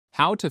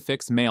How to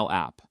fix Mail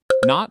app.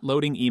 Not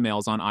loading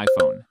emails on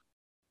iPhone.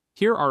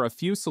 Here are a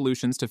few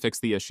solutions to fix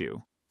the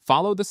issue.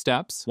 Follow the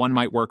steps, one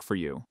might work for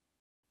you.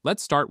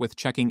 Let's start with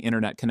checking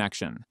internet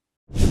connection.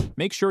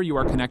 Make sure you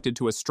are connected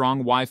to a strong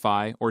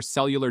Wi-Fi or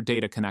cellular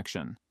data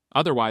connection.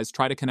 Otherwise,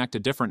 try to connect a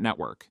different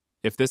network.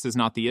 If this is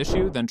not the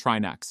issue, then try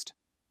next.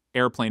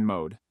 Airplane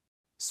mode.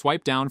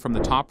 Swipe down from the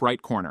top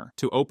right corner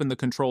to open the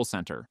control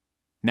center.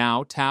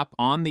 Now tap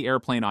on the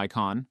airplane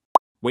icon,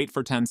 wait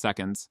for 10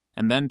 seconds,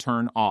 and then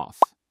turn off.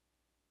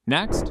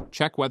 Next,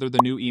 check whether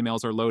the new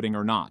emails are loading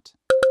or not.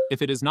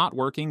 If it is not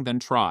working, then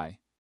try.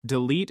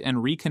 Delete and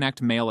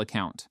reconnect Mail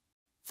account.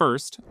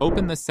 First,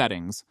 open the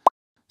settings,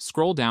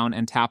 scroll down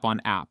and tap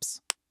on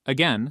Apps.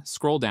 Again,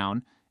 scroll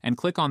down and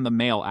click on the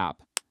Mail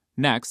app.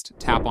 Next,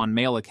 tap on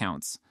Mail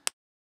accounts.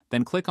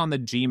 Then click on the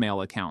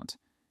Gmail account.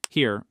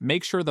 Here,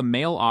 make sure the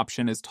Mail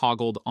option is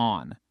toggled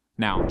on.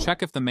 Now,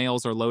 check if the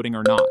mails are loading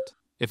or not.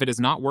 If it is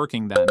not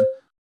working, then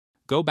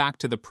go back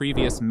to the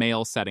previous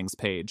Mail settings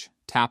page.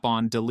 Tap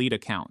on Delete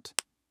Account.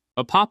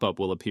 A pop-up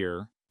will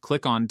appear.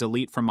 Click on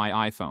Delete from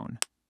my iPhone.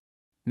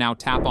 Now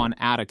tap on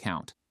Add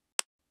Account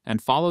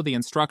and follow the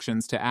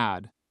instructions to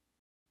add.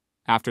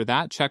 After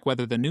that, check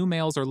whether the new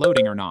mails are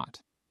loading or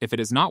not. If it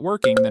is not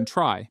working, then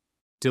try.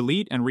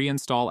 Delete and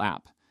reinstall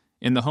app.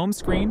 In the home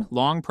screen,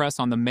 long press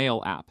on the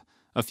Mail app.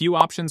 A few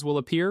options will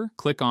appear.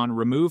 Click on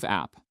Remove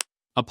App.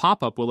 A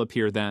pop-up will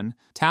appear then.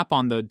 Tap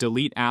on the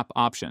Delete App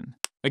option.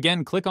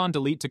 Again, click on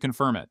Delete to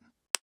confirm it.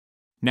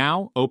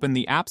 Now, open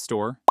the App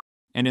Store,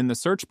 and in the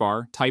search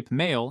bar, type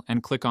Mail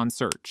and click on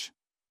Search.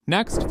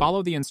 Next,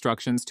 follow the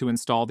instructions to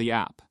install the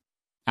app.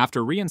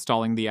 After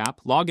reinstalling the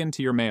app, log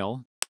into your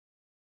Mail.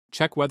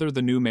 Check whether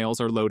the new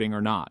mails are loading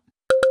or not.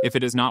 If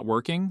it is not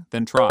working,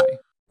 then try.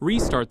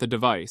 Restart the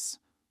device.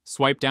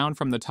 Swipe down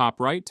from the top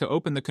right to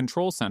open the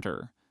control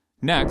center.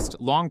 Next,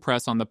 long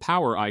press on the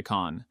power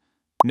icon.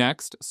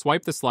 Next,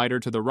 swipe the slider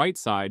to the right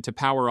side to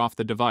power off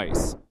the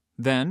device.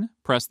 Then,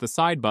 press the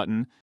side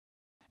button,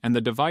 and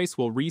the device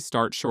will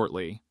restart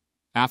shortly.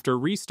 After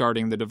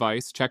restarting the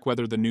device, check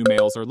whether the new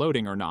mails are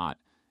loading or not.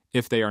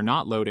 If they are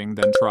not loading,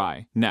 then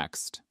try.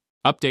 Next,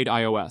 update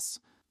iOS.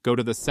 Go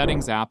to the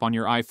Settings app on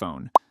your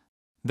iPhone.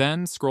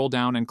 Then, scroll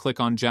down and click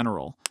on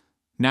General.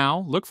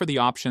 Now, look for the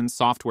option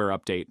Software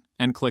Update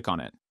and click on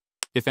it.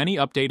 If any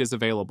update is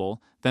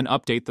available, then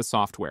update the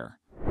software.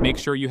 Make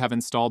sure you have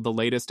installed the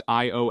latest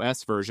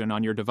iOS version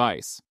on your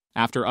device.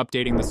 After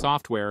updating the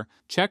software,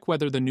 check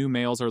whether the new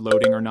mails are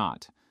loading or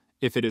not.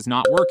 If it is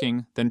not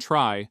working, then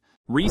try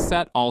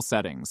Reset All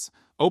Settings.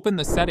 Open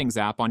the Settings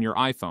app on your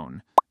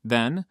iPhone.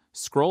 Then,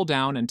 scroll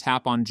down and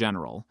tap on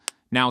General.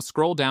 Now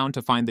scroll down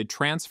to find the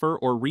Transfer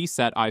or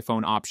Reset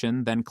iPhone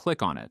option, then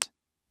click on it.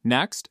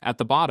 Next, at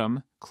the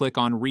bottom, click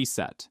on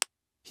Reset.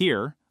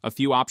 Here, a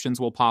few options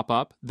will pop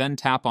up, then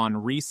tap on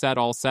Reset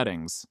All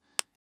Settings.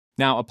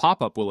 Now a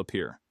pop-up will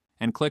appear,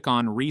 and click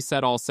on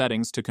Reset All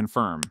Settings to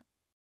confirm.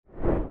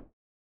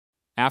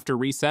 After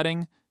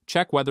resetting,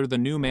 check whether the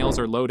new mails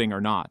are loading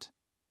or not.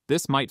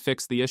 This might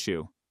fix the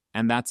issue,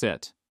 and that's it.